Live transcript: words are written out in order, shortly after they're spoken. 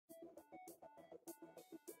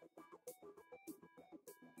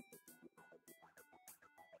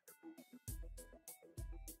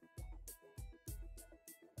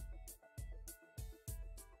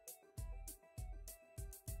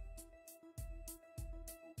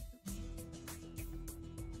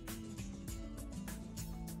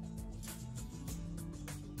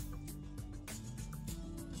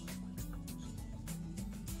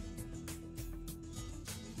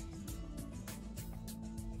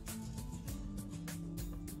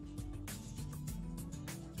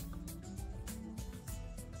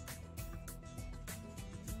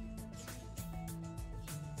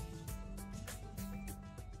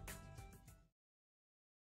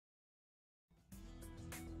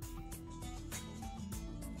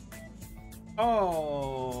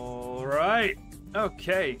All right.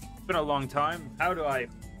 Okay. It's been a long time. How do I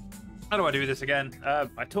do this again?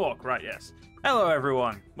 I talk, right? Yes. Hello,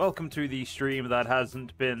 everyone. Welcome to the stream that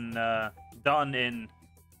hasn't been done in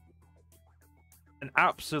an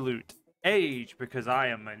absolute age because I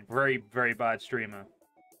am a very, very bad streamer.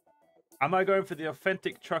 Am I going for the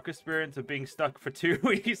authentic truck experience of being stuck for 2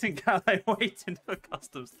 weeks in Calais waiting for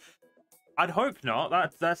customs? I'd hope not.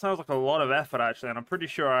 That sounds like a lot of effort, actually, and I'm pretty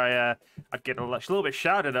sure I'd get a little bit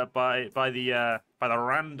shouted at by the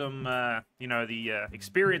random the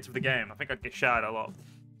experience of the game. I think I'd get shouted a lot.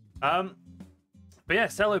 But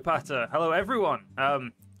yes, hello Pater, hello everyone.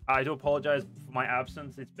 I do apologize for my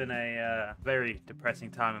absence. It's been a very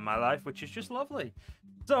depressing time in my life, which is just lovely.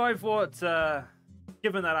 So I thought,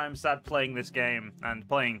 given that I'm sad playing this game and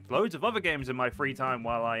playing loads of other games in my free time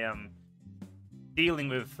while I am dealing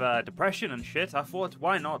with depression and shit, I thought,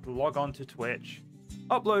 why not log on to Twitch,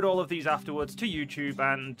 upload all of these afterwards to YouTube,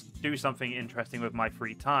 and do something interesting with my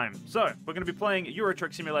free time. So, we're going to be playing Euro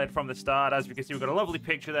Truck Simulator from the start. As you can see, we've got a lovely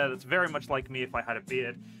picture there that's very much like me if I had a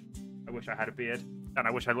beard. I wish I had a beard, and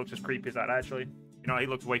I wish I looked as creepy as that, actually. You know, he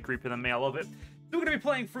looks way creepier than me, I love it. So we're going to be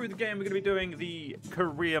playing through the game, we're going to be doing the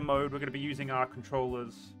career mode, we're going to be using our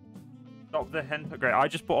controllers. Stop the hint. Great, I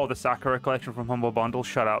just bought all the Sakura collection from Humble Bundle,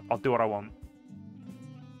 shut up, I'll do what I want.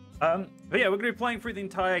 But yeah, we're going to be playing through the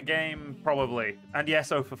entire game, probably. And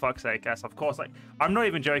yes, oh, for fuck's sake, yes, of course. Like, I'm not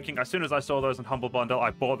even joking. As soon as I saw those on Humble Bundle,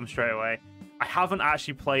 I bought them straight away. I haven't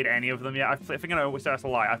actually played any of them yet. I think I know, that's a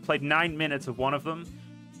lie. I've played 9 minutes of one of them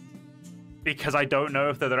because I don't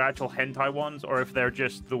know if they're the actual hentai ones or if they're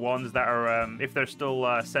just the ones that are, if they're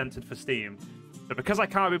still censored for Steam. So because I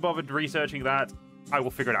can't be bothered researching that, I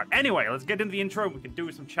will figure it out. Anyway, let's get into the intro. We can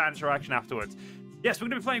do some chat interaction afterwards. Yes, we're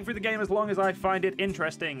going to be playing through the game as long as I find it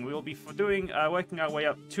interesting. We will be working our way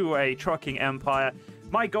up to a trucking empire.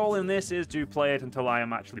 My goal in this is to play it until I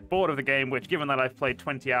am actually bored of the game, which, given that I've played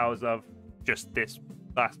 20 hours of just this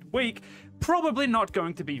last week, probably not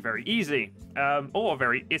going to be very easy.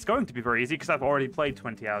 It's going to be very easy because I've already played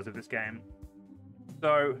 20 hours of this game.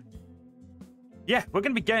 So yeah, we're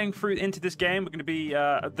going to be getting through into this game. We're going to be,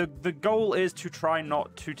 the goal is to try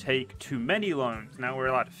not to take too many loans. Now, we're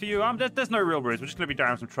allowed a few. There's no real rules. We're just going to be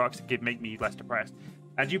driving some trucks to make me less depressed.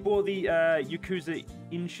 And you bought the Yakuza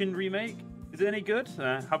Inshin remake. Is it any good?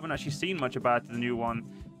 Haven't actually seen much about the new one.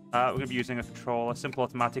 We're going to be using a controller, simple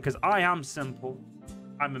automatic, because I am simple.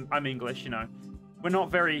 I'm English, you know. We're not a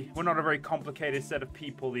very complicated set of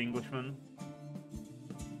people, the Englishmen.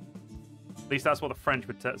 At least that's what the French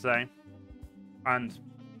would say. And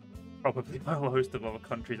probably a host of other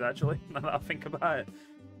countries, actually, now that I think about it.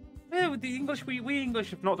 Yeah, with the English, we English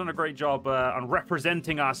have not done a great job on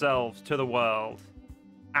representing ourselves to the world.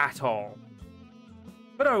 At all.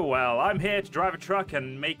 But oh well, I'm here to drive a truck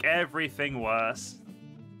and make everything worse.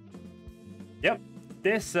 Yep,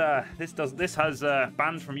 this has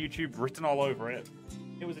banned from YouTube written all over it.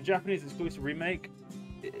 It was a Japanese exclusive remake,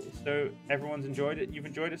 so everyone's enjoyed it. You've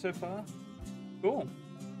enjoyed it so far? Cool.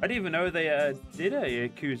 I didn't even know they did a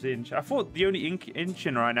Yakuza Inshin. I thought the only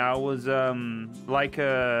Inshin right now was like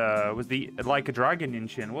a Dragon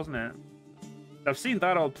Inshin, wasn't it? I've seen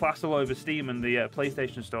that all plastered all over Steam and the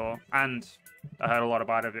PlayStation Store, and I heard a lot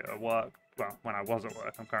about it at work. Well, when I was at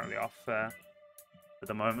work, I'm currently off at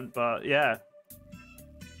the moment, but yeah,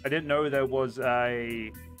 I didn't know there was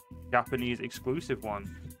a Japanese exclusive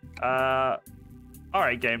one. All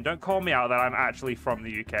right, game. Don't call me out that I'm actually from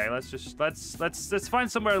the UK. Let's find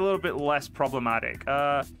somewhere a little bit less problematic.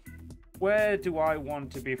 Where do I want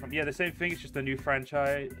to be from? Yeah, the same thing. It's just a new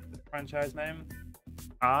franchise name.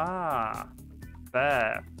 Ah,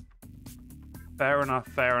 fair. Fair enough.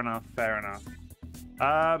 Fair enough. Fair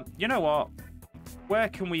enough. You know what? Where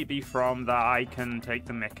can we be from that I can take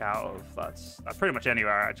the mick out of? That's pretty much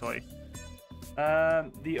anywhere, actually.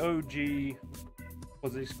 The OG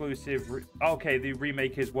was exclusive. Okay, the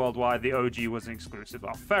remake is worldwide. The OG was an exclusive.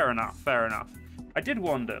 Oh, fair enough. Fair enough. I did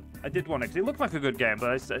wonder, because it looked like a good game,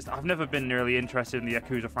 but I've never been really interested in the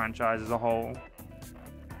Yakuza franchise as a whole.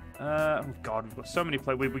 Oh god, we've got so many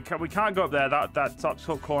we can't go up there. That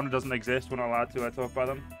top corner doesn't exist. We're not allowed to talk about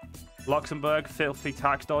them. Luxembourg, filthy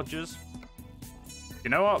tax dodgers. You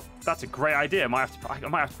know what? That's a great idea. I might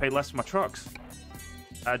have to pay less for my trucks.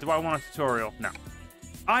 Do I want a tutorial? No.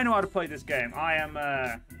 I know how to play this game. I'm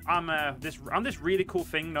this really cool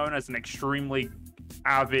thing known as an extremely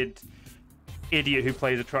avid idiot who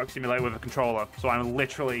plays a truck simulator with a controller. So I'm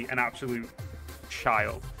literally an absolute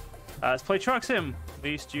child. Let's play Truck Sim.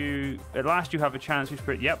 At last you have a chance to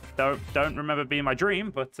spread. Yep. Don't remember being my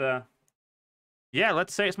dream, but yeah,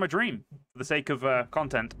 let's say it's my dream for the sake of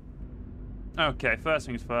content. Okay, first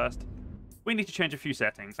things first. we need to change a few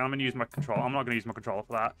settings. I'm going to use my controller. I'm not going to use my controller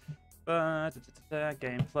for that.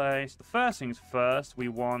 Gameplay. So the first things first, we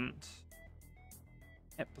want...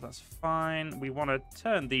 Yep, that's fine. We want to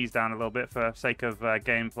turn these down a little bit for sake of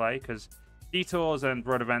gameplay, because detours and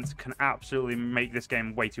road events can absolutely make this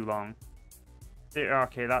game way too long.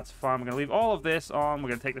 Okay, that's fine. We're going to leave all of this on. We're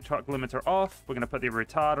going to take the truck limiter off. We're going to put the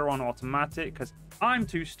retarder on automatic, because I'm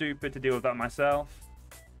too stupid to deal with that myself.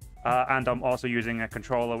 And I'm also using a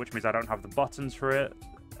controller, which means I don't have the buttons for it,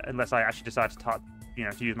 unless I actually decide to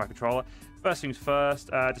use my controller. First things first,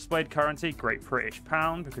 displayed currency, Great British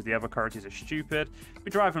Pound, because the other currencies are stupid.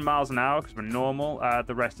 We drive in miles an hour because we're normal.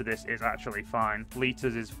 The rest of this is actually fine.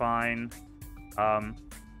 Liters is fine.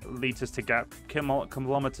 Liters to get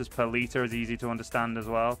kilometers per liter is easy to understand as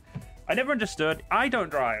well. I never understood. I don't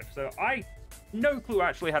drive, so I no clue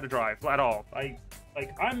actually how to drive at all.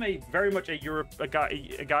 I'm very much a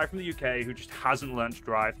guy from the UK who just hasn't learned to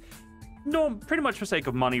drive. No, pretty much for sake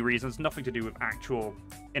of money reasons, nothing to do with actual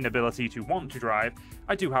inability to want to drive.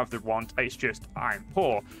 I do have the want, it's just I'm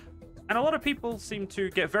poor. And a lot of people seem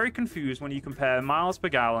to get very confused when you compare miles per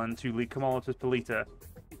gallon to kilometers per liter.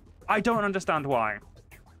 I don't understand why.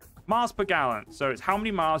 Miles per gallon, so it's how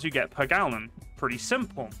many miles you get per gallon. Pretty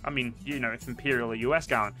simple. I mean, it's imperial US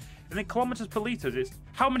gallon. And then kilometers per liter, it's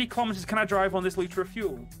how many kilometers can I drive on this liter of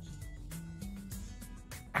fuel?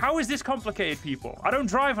 How is this complicated, people? I don't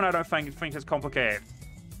drive and I don't think it's complicated.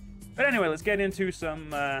 But anyway, let's get into some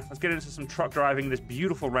truck driving. This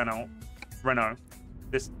beautiful Renault.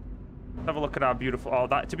 Let's have a look at our beautiful. Oh,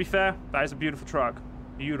 to be fair, that is a beautiful truck.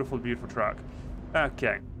 Beautiful, beautiful truck.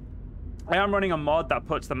 Okay. I am running a mod that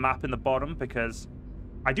puts the map in the bottom because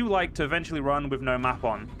I do like to eventually run with no map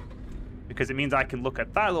on, because it means I can look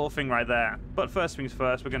at that little thing right there. But first things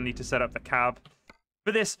first, we're going to need to set up the cab.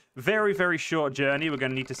 For this very, very short journey, we're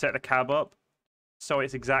going to need to set the cab up so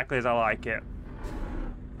it's exactly as I like it.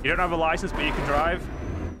 You don't have a license, but you can drive?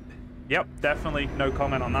 Yep, definitely no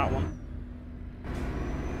comment on that one.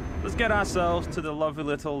 Let's get ourselves to the lovely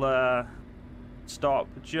little stop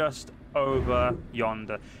just over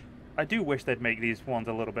yonder. I do wish they'd make these ones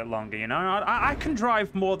a little bit longer, you know? I can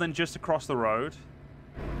drive more than just across the road.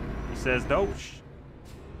 He says, nope.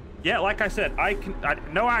 Yeah, like I said,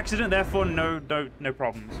 no accident, therefore no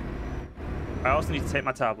problems. I also need to take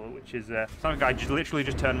my tablet, which is something I literally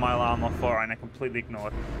just turned my alarm off for and I completely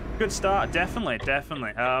ignored. Good start, definitely.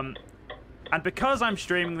 And because I'm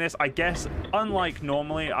streaming this, I guess, unlike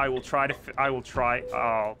normally, I will try.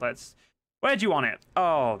 Oh, where do you want it?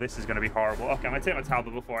 Oh, this is going to be horrible. Okay, I'm going to take my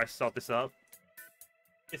tablet before I sort this up.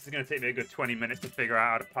 This is going to take me a good 20 minutes to figure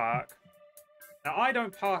out how to park. Now, I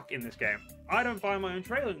don't park in this game. I don't buy my own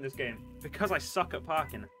trailer in this game because I suck at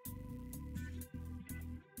parking.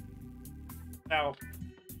 Now,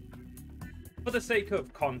 for the sake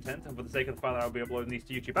of content and for the sake of the fact that I'll be uploading these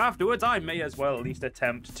to YouTube afterwards, I may as well at least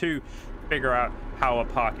attempt to figure out how a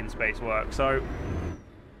parking space works. So,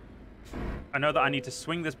 I know that I need to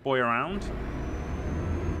swing this boy around.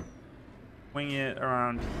 Swing it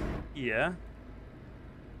around here.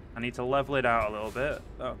 I need to level it out a little bit.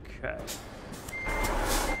 Okay.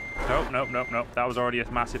 Nope. That was already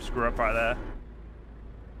a massive screw up right there.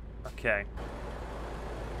 Okay.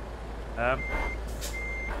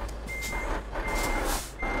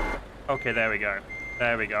 Okay, there we go.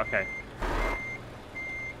 Okay.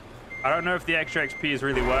 I don't know if the extra XP is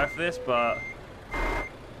really worth this, but...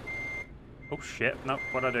 Oh, shit. Nope,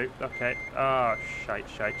 what'd I do? Okay. Oh, shite.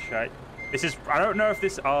 This is... I don't know if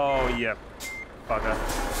this... Oh, yeah. Bugger.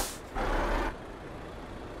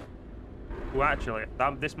 Oh, actually,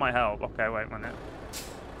 this might help. Okay, wait a minute.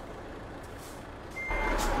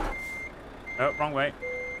 Oh, wrong way.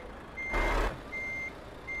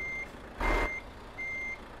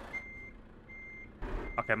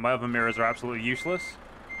 Okay, my other mirrors are absolutely useless.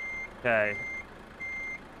 Okay.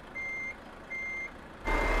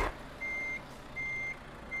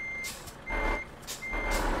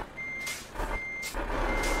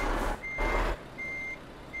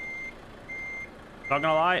 Not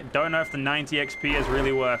gonna lie, don't know if the 90 XP is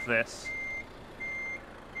really worth this.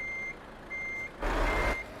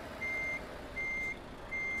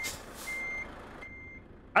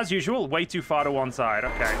 As usual, way too far to one side.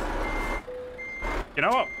 Okay. You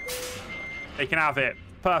know what? They can have it.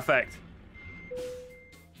 Perfect.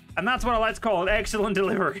 And that's what I like to call an excellent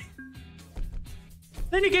delivery.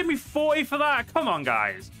 Then you gave me 40 for that? Come on,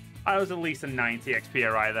 guys. I was at least a 90 XP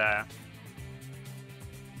right there.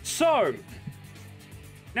 So...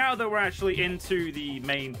 now that we're actually into the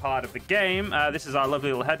main part of the game, this is our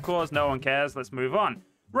lovely little headquarters. No one cares. Let's move on.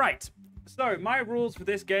 Right. So, my rules for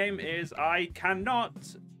this game is I cannot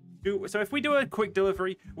So if we do a quick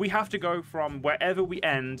delivery, we have to go from wherever we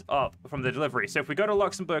end up from the delivery. So if we go to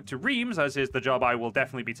Luxembourg to Reims, as is the job I will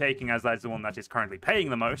definitely be taking, as that is the one that is currently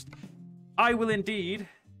paying the most, I will indeed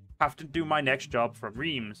have to do my next job from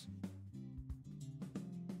Reims.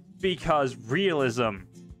 Because realism.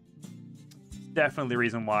 Definitely the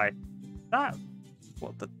reason why. That...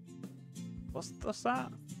 What's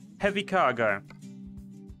that? Heavy cargo.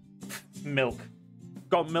 Milk.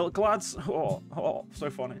 Got milk, lads? Oh, so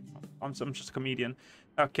funny. I'm just a comedian.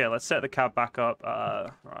 Okay, let's set the cab back up.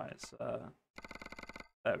 Right.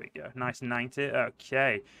 There we go. Nice 90.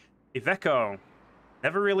 Okay. Iveco.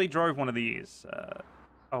 Never really drove one of these.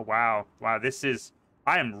 Oh, wow. Wow, this is...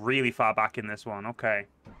 I am really far back in this one. Okay.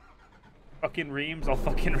 Fucking Reims. I'll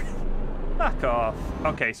fucking... Back off.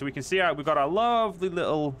 Okay, so we can see how we've got our lovely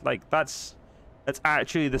little... Like, that's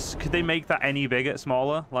actually this... Could they make that any bigger,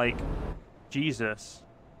 smaller? Like, Jesus.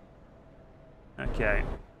 Okay.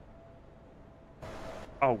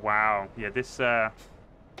 Oh, wow. Yeah, this...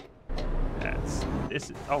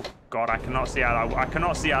 This... Oh, God, I cannot see out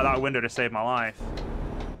that window to save my life.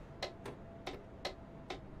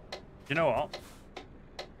 You know what?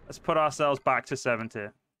 Let's put ourselves back to 70.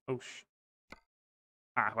 Oh,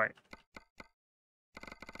 wait.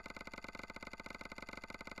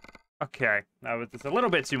 Okay. That was just a little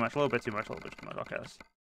bit too much. Okay, let's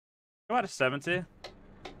go out to 70.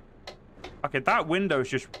 Okay, that window's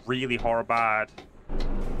just really horrible bad.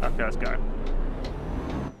 Okay, let's go.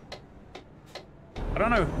 I don't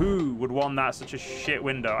know who would want that such a shit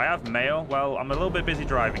window. I have mail. Well, I'm a little bit busy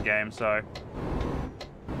driving game, so...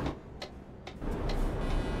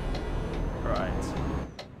 Right.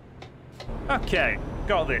 Okay,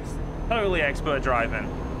 got this. Totally expert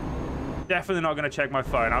driving. Definitely not going to check my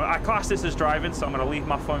phone. I class this as driving, so I'm going to leave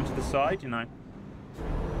my phone to the side, you know.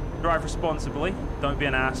 Drive responsibly. Don't be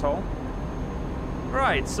an asshole.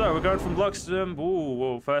 Right, so we're going from Luxembourg.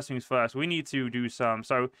 Ooh, first things first. We need to do some...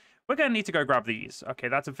 So we're going to need to go grab these. Okay,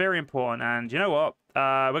 that's very important. And you know what?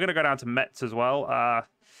 We're going to go down to Metz as well.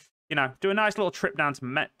 You know, do a nice little trip down to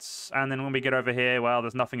Metz. And then when we get over here, well,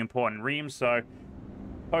 there's nothing important in Reims, so...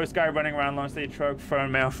 Post guy running around long sleeve truck, throwing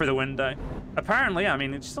mail through the window. Apparently, I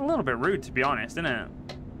mean, it's just a little bit rude, to be honest, isn't it?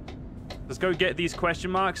 Let's go get these question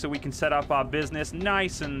marks so we can set up our business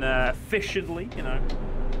nice and efficiently, you know.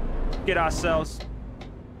 Get ourselves...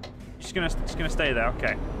 Just gonna stay there,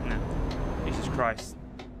 okay. No. Jesus Christ.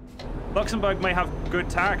 Luxembourg may have good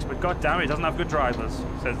tax, but god damn it doesn't have good drivers,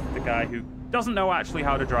 says the guy who doesn't know actually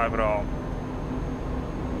how to drive at all.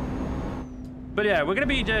 But yeah, we're going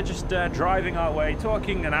to be just driving our way,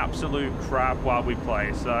 talking an absolute crap while we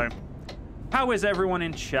play. So, how is everyone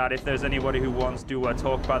in chat? If there's anybody who wants to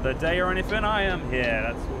talk about their day or anything, I am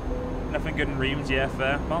here. That's nothing good in Reims, yeah,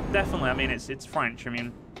 fair. Well, definitely. I mean, it's French. I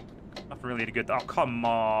mean, nothing really good. Oh, come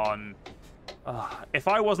on. If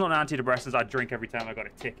I wasn't on antidepressants, I'd drink every time I got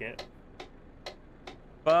a ticket.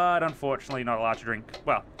 But unfortunately, not allowed to drink.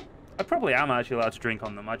 Well, I probably am actually allowed to drink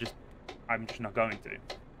on them. I'm just not going to.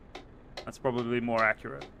 That's probably more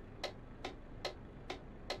accurate.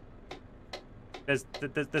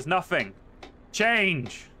 There's nothing.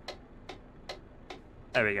 Change.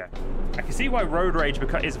 There we go. I can see why road rage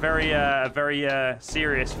is very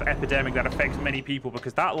serious epidemic that affects many people,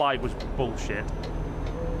 because that light was bullshit.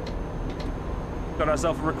 Got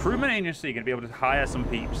ourselves a recruitment agency. Gonna be able to hire some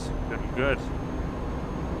peeps. Good.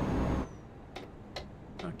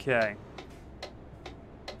 Okay.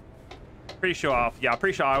 Pretty sure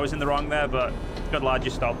I was in the wrong there, but good lad, you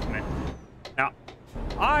stopped me. Now,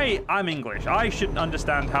 I'm English. I should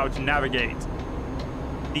understand how to navigate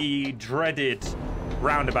the dreaded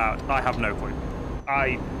roundabout. I have no clue.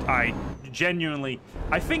 I genuinely...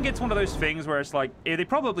 I think it's one of those things where it's like, they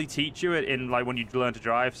probably teach you it in, like, when you learn to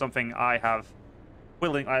drive, something I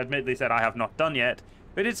admittedly said I have not done yet.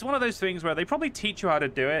 But it's one of those things where they probably teach you how to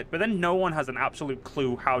do it, but then no one has an absolute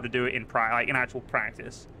clue how to do it in actual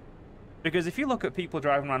practice. Because if you look at people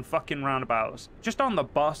driving around fucking roundabouts, just on the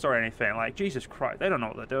bus or anything, like, Jesus Christ, they don't know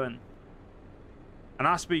what they're doing. And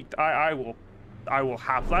I will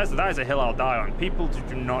have, that is a hill I'll die on. People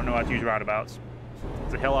do not know how to use roundabouts.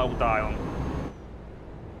 It's a hill I will die on.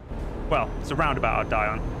 Well, it's a roundabout I'll die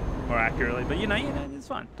on, more accurately. But, you know, it's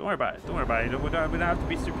fine. Don't worry about it. We don't have to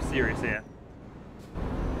be super serious here.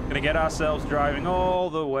 Gonna get ourselves driving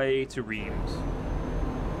all the way to Reims.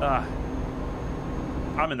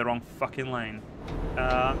 I'm in the wrong fucking lane.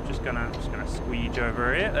 I'm just gonna squeege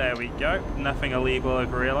over here. There we go. Nothing illegal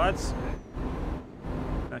over here, lads.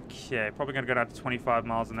 Okay, probably gonna go down to 25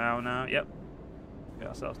 miles an hour now. Yep. Get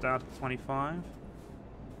ourselves down to 25.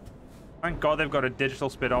 Thank God they've got a digital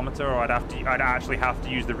speedometer, or I'd actually have to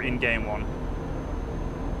use the in-game one.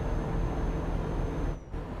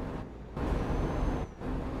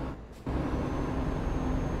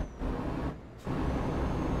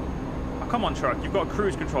 come on, truck. You've got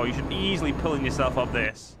cruise control. You should be easily pulling yourself up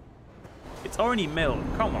this. It's already milled.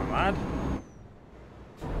 Come on, lad.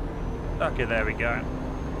 Okay, there we go.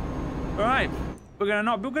 All right. We're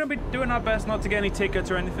gonna be doing our best not to get any tickets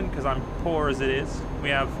or anything because I'm poor as it is. We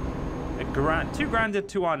have a grand, $2,000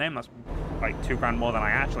 to our name. That's like $2,000 more than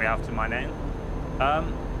I actually have to my name.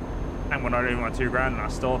 And we're not even on $2,000, and I'm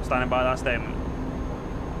still standing by that statement.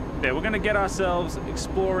 Yeah, we're gonna get ourselves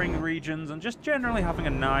exploring regions and just generally having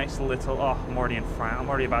a nice little. Oh, I'm already in France. I'm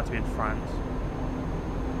already about to be in France.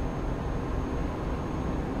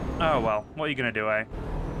 Oh well, what are you gonna do, eh?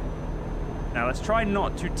 Now let's try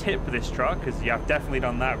not to tip this truck, because you have definitely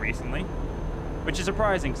done that recently. Which is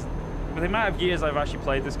surprising, with the amount of years I've actually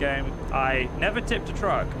played this game, I never tipped a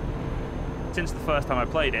truck since the first time I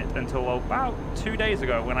played it, until about 2 days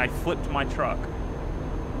ago when I flipped my truck.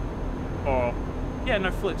 Or, yeah,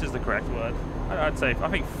 no, flipped is the correct word. I'd say, I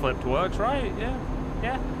think flipped works, right?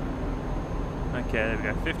 Yeah. Okay, there we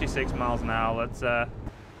go, 56 miles an hour. Let's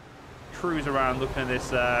cruise around looking at this,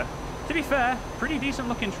 to be fair, pretty decent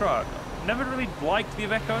looking truck. Never really liked the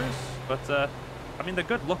Ivecos, but, I mean, they're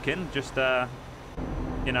good looking, just,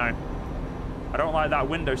 you know, I don't like that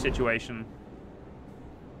window situation.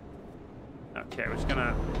 Okay, we're just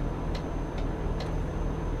gonna...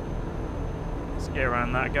 Let's get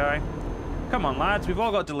around that guy. Come on, lads, we've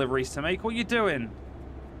all got deliveries to make. What are you doing?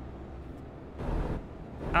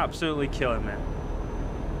 Absolutely killing me.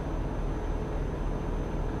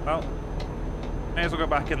 Well... may as well go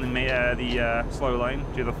back in the slow lane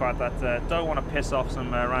due to the fact that don't want to piss off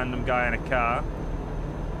some random guy in a car.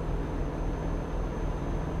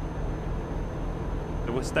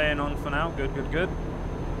 So we're staying on for now. Good.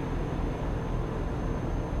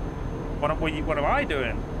 What am I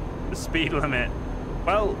doing? The speed limit.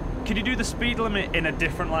 Well, could you do the speed limit in a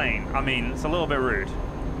different lane? I mean, it's a little bit rude.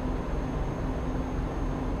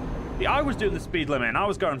 Yeah, I was doing the speed limit and I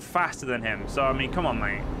was going faster than him. So, I mean, come on,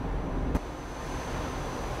 mate.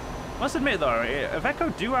 Must admit though,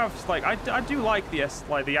 Iveco do have like I do like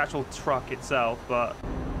the actual truck itself, but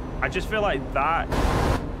I just feel like that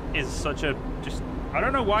is such a just I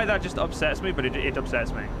don't know why that just upsets me, but it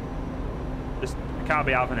upsets me. Just I can't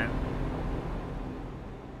be having it.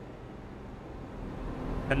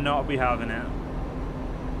 Cannot be having it.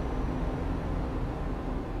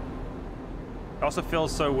 It also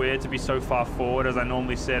feels so weird to be so far forward as I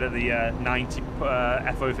normally sit at the 90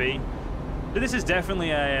 FOV. But this is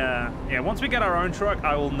definitely a, yeah, once we get our own truck,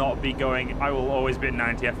 I will not be going, I will always be at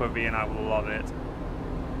 90 FOV and I will love it.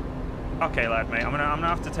 Okay, lad, mate, I'm gonna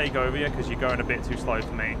have to take over you because you're going a bit too slow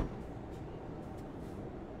for me.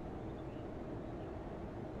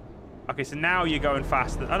 Okay, so now you're going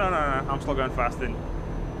faster. Oh, no, I'm still going faster than,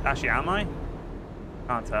 actually, am I?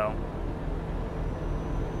 Can't tell.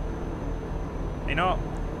 You know,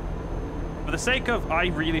 for the sake of I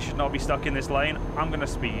really should not be stuck in this lane, I'm gonna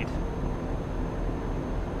speed.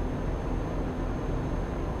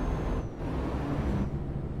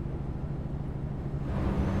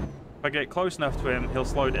 If I get close enough to him, he'll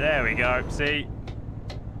slow down. There we go. See?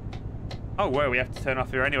 Oh, whoa, we have to turn off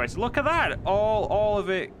here anyway. So look at that. All of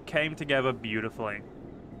it came together beautifully.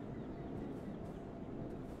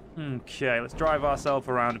 Okay, let's drive ourselves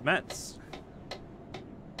around Metz.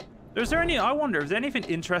 Is there any... I wonder, is there anything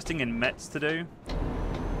interesting in Metz to do?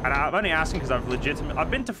 And I'm only asking because I've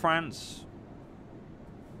been to France...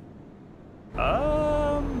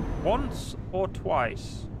 once or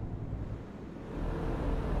twice.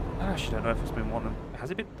 I actually don't know if it's been one of them.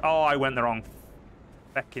 Has it been? Oh, I went the wrong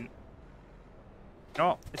feckin'.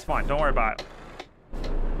 No, it's fine. Don't worry about it.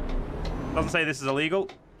 Doesn't say this is illegal.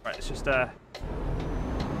 Right, it's just go.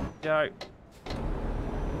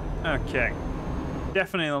 Okay.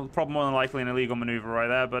 Definitely probably more than likely an illegal maneuver right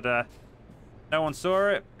there, but no one saw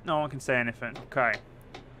it. No one can say anything. Okay.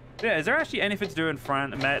 Yeah, is there actually anything to do in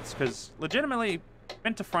France, Metz? Because legitimately,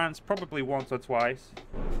 been to France probably once or twice.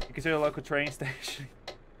 You can see a local train station.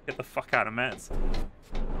 Get the fuck out of Metz.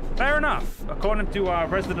 Fair enough. According to our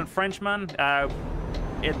resident Frenchman,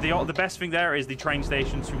 the best thing there is the train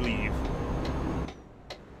station to leave.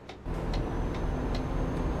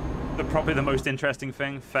 Probably the most interesting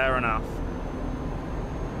thing. Fair enough.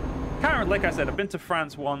 Like I said, I've been to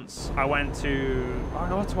France once. I went to... oh,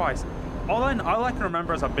 no, twice. All I can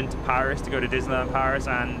remember is I've been to Paris to go to Disneyland Paris,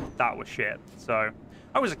 and that was shit. So,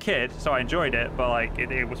 I was a kid, so I enjoyed it, but like,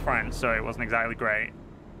 it was France, so it wasn't exactly great.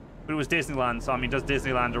 But it was Disneyland, so I mean, does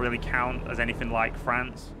Disneyland really count as anything like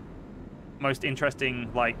France? Most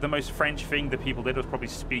interesting, like, the most French thing that people did was probably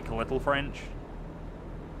speak a little French.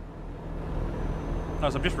 Oh,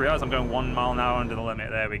 so I've just realized I'm going 1 mile an hour under the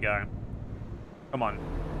limit. There we go. Come on.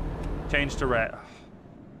 Change to red.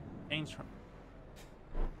 Change.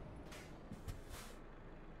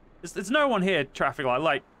 There's no one here, traffic light.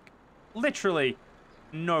 Like, literally,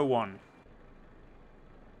 no one.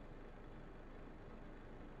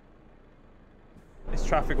 This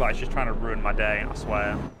traffic light's just trying to ruin my day, I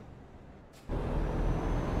swear.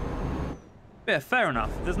 Yeah, fair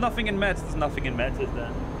enough. There's nothing in Metz, there's nothing in Metz, is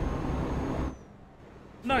there?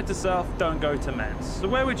 Note to self, don't go to Metz. So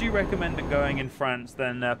where would you recommend going in France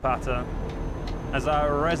then, Pater? As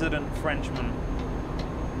our resident Frenchman.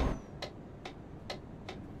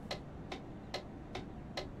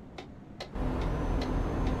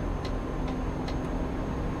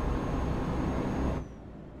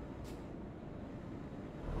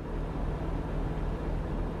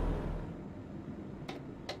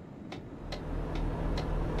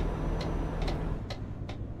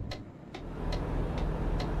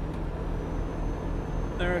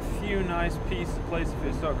 There are a few nice places for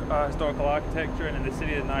historical architecture, and in the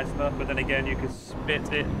city is nice enough, but then again you could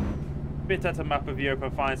spit at a map of Europe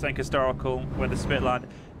and find something historical where the spit land.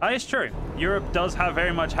 That is true. Europe does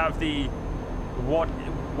very much have the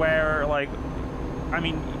like, I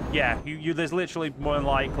mean, yeah, there's literally more than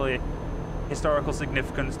likely historical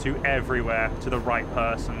significance to everywhere to the right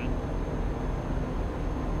person.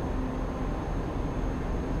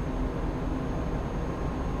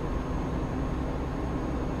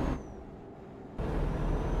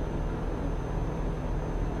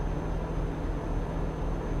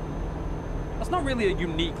 Not really a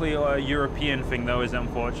uniquely European thing though, is it?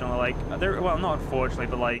 Unfortunately, like well, not unfortunately,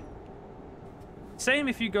 but like same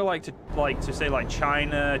if you go to say like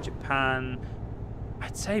China, Japan,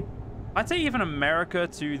 I'd say even America,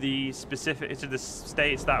 to the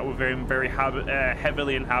states that were very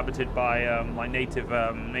heavily inhabited by like Native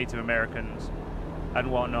Americans and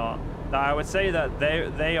whatnot. I would say that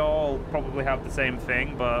they all probably have the same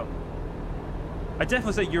thing, but I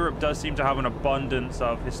definitely say Europe does seem to have an abundance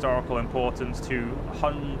of historical importance to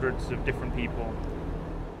hundreds of different people.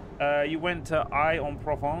 You went to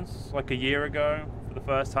Aix-en-Provence like a year ago for the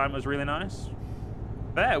first time. It was really nice.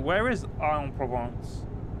 Where is Aix-en-Provence?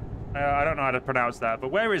 I don't know how to pronounce that,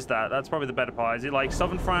 but where is that? That's probably the better part. Is it like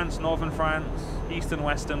southern France, northern France, eastern,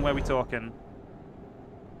 western? Where are we talking?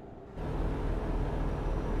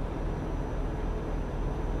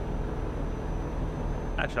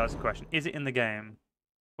 Actually, that's a question. Is it in the game?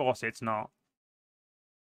 Of course it's not.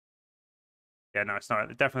 Yeah, no, it's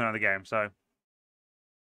not. It's definitely not in the game, so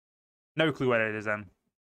no clue where it is then.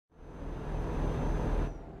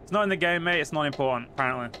 It's not in the game, mate. It's not important,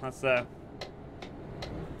 apparently.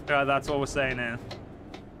 That's what we're saying here.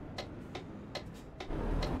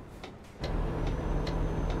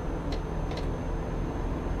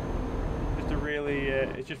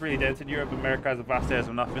 It's just really dense in Europe. America has a vast areas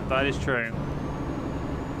of nothing. That is true.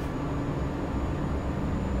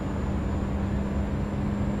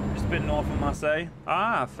 Just a bit north of Marseille.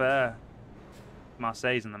 Ah, fair.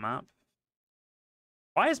 Marseille's in the map.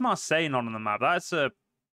 Why is Marseille not on the map? That's a...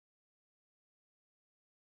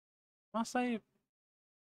 Marseille's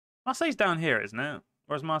down here, isn't it?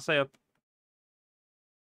 Or is Marseille up?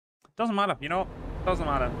 Doesn't matter, you know? Doesn't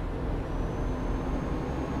matter.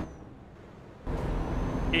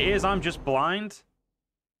 It is, I'm just blind.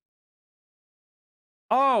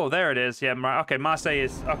 Oh, there it is. Yeah, okay, Marseille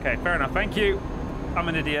is... Okay, fair enough. Thank you. I'm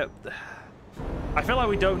an idiot. I feel like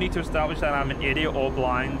we don't need to establish that I'm an idiot or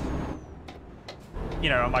blind. You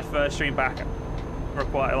know, on my first stream back for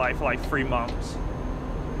like 3 months.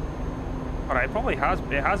 Alright, it probably has.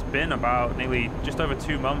 It has been about nearly just over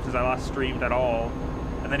 2 months since I last streamed at all,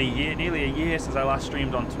 and then nearly a year since I last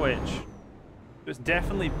streamed on Twitch. It's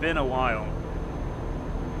definitely been a while.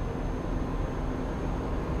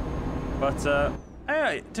 But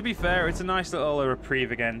anyway, to be fair, it's a nice little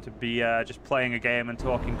reprieve again to be just playing a game and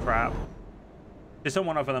talking crap to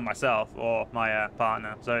someone other than myself or my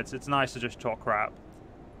partner. So it's nice to just talk crap.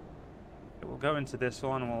 We'll go into this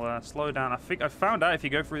one and we'll slow down. I think I found out if you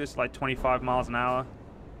go through this like 25 miles an hour,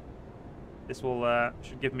 this will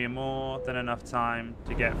should give me more than enough time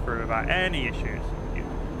to get through without any issues.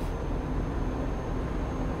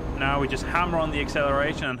 Now we just hammer on the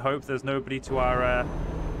acceleration and hope there's nobody to our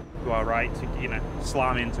right to, you know,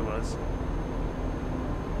 slam into us.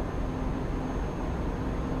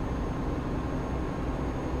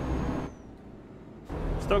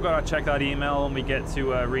 Still gotta check that email when we get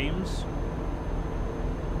to Reims.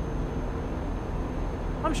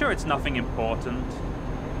 I'm sure it's nothing important.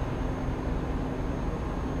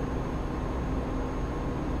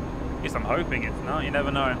 At least I'm hoping it's not. You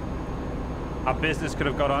never know. Our business could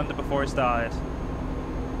have got under before it started.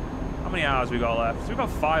 How many hours we got left? So we've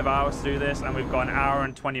got 5 hours to do this, and we've got 1 hour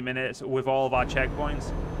and 20 minutes with all of our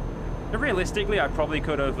checkpoints. Realistically, I probably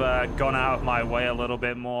could have gone out of my way a little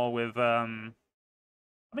bit more with. I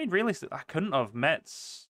mean, realistically, I couldn't have met.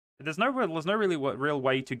 There's no really real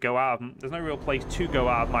way to go out. There's no real place to go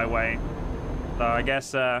out of my way. So I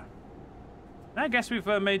guess we've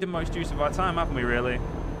made the most use of our time, haven't we? Really.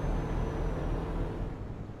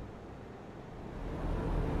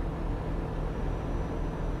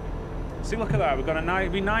 See, look at that. We're gonna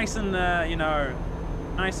be nice and you know,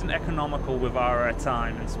 nice and economical with our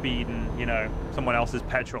time and speed and, you know, someone else's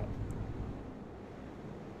petrol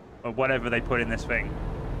or whatever they put in this thing.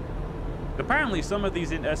 Apparently, some of these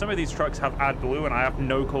trucks have AdBlue, and I have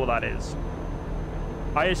no clue what that is.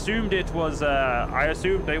 I assumed it was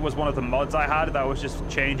one of the mods I had that was just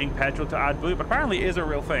changing petrol to AdBlue, but apparently it is a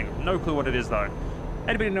real thing. No clue what it is though.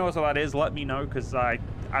 Anybody knows what that is? Let me know, because I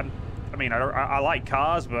like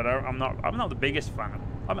cars, but I'm not the biggest fan.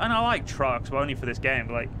 And I like trucks, but only for this game.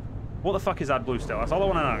 But like, what the fuck is AdBlue still? That's all I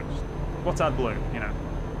want to know. Just, what's AdBlue? You know.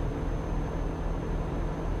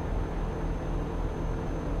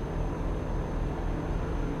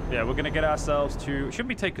 Yeah, we're gonna get ourselves to. It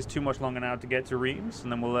shouldn't take us too much longer now to get to Reims,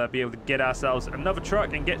 and then we'll be able to get ourselves another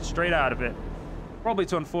truck and get straight out of it. Probably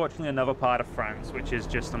to, unfortunately, another part of France, which is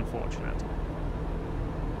just unfortunate.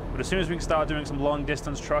 But as soon as we can start doing some long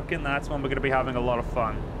distance trucking, that's when we're going to be having a lot of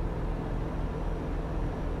fun.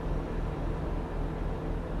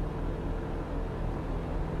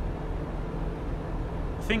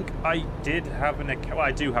 I think I did have an account. Well,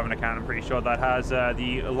 I do have an account, I'm pretty sure, that has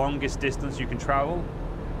the longest distance you can travel.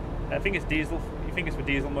 I think it's diesel. You think it's for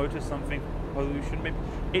diesel motors, something pollution maybe.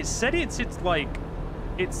 It said it said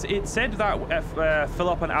that fill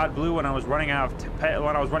up an AdBlue when I was running out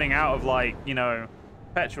of like, you know,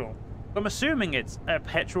 petrol. I'm assuming it's a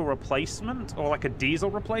petrol replacement or like a diesel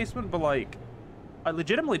replacement, but like, I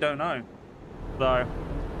legitimately don't know. So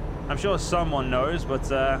I'm sure someone knows, but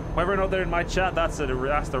whether or not they're in my chat, that's the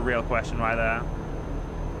real question right there.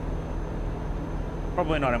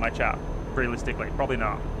 Probably not in my chat, realistically. Probably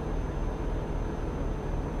not.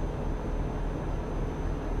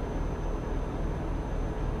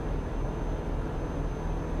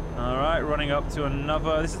 Alright, running up to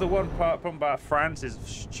another. This is the one problem about France is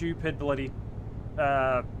stupid bloody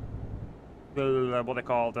what they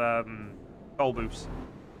called toll booths.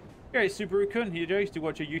 Okay, Subaru-kun, you used to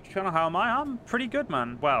watch your YouTube channel. How am I? I'm pretty good,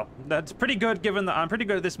 man. Well, that's pretty good given that I'm pretty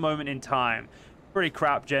good at this moment in time. Pretty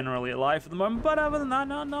crap generally at life at the moment, but other than that,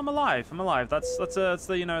 no, I'm alive. I'm alive. That's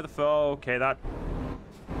the, you know, the okay, that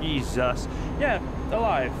Jesus. Yeah,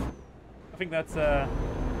 alive. I think that's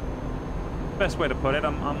best way to put it.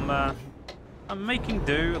 I'm making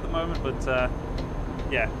do at the moment, but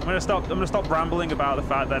yeah, I'm gonna stop rambling about the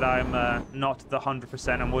fact that I'm not the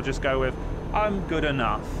 100%, and we'll just go with I'm good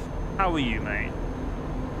enough. How are you, mate?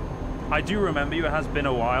 I do remember you. It has been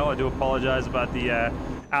a while. I do apologize about the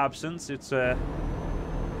absence. It's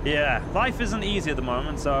yeah, life isn't easy at the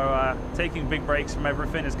moment, so taking big breaks from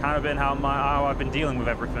everything has kind of been how I've been dealing with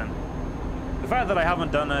everything. The fact that I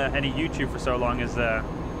haven't done any YouTube for so long is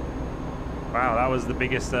wow, that was the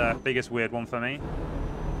biggest weird one for me.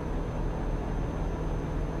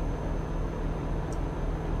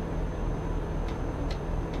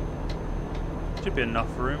 Should be enough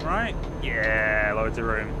room, right? Yeah, loads of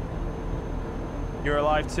room. You're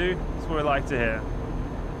alive too? That's what we like to hear.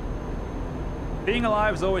 Being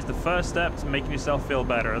alive is always the first step to making yourself feel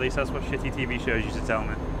better. At least that's what shitty TV shows used to tell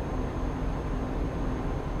me.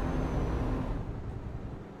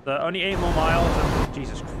 So only 8 more miles. And,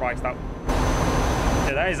 Jesus Christ, that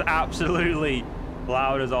is absolutely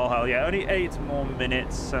loud as all hell. Yeah, only 8 more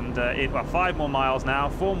minutes and 5 more miles now,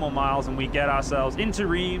 4 more miles, and we get ourselves into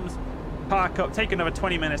Reims. Park up, take another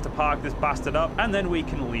 20 minutes to park this bastard up, and then we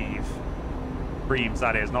can leave. Reims,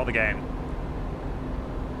 that is, not the game.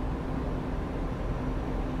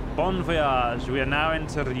 Bon voyage, we are now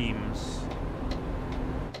into Reims.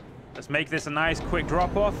 Let's make this a nice quick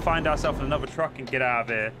drop-off, find ourselves another truck and get out of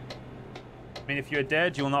here. I mean, if you're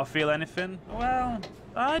dead, you will not feel anything. Well,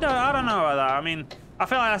 I don't know about that. I mean, I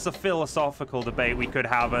feel like that's a philosophical debate we could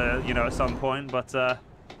have, you know, at some point, but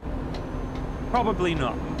probably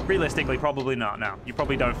not. Realistically, probably not. No, you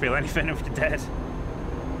probably don't feel anything if you're dead.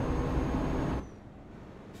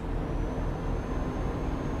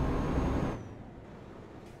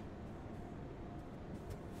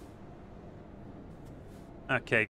 Okay,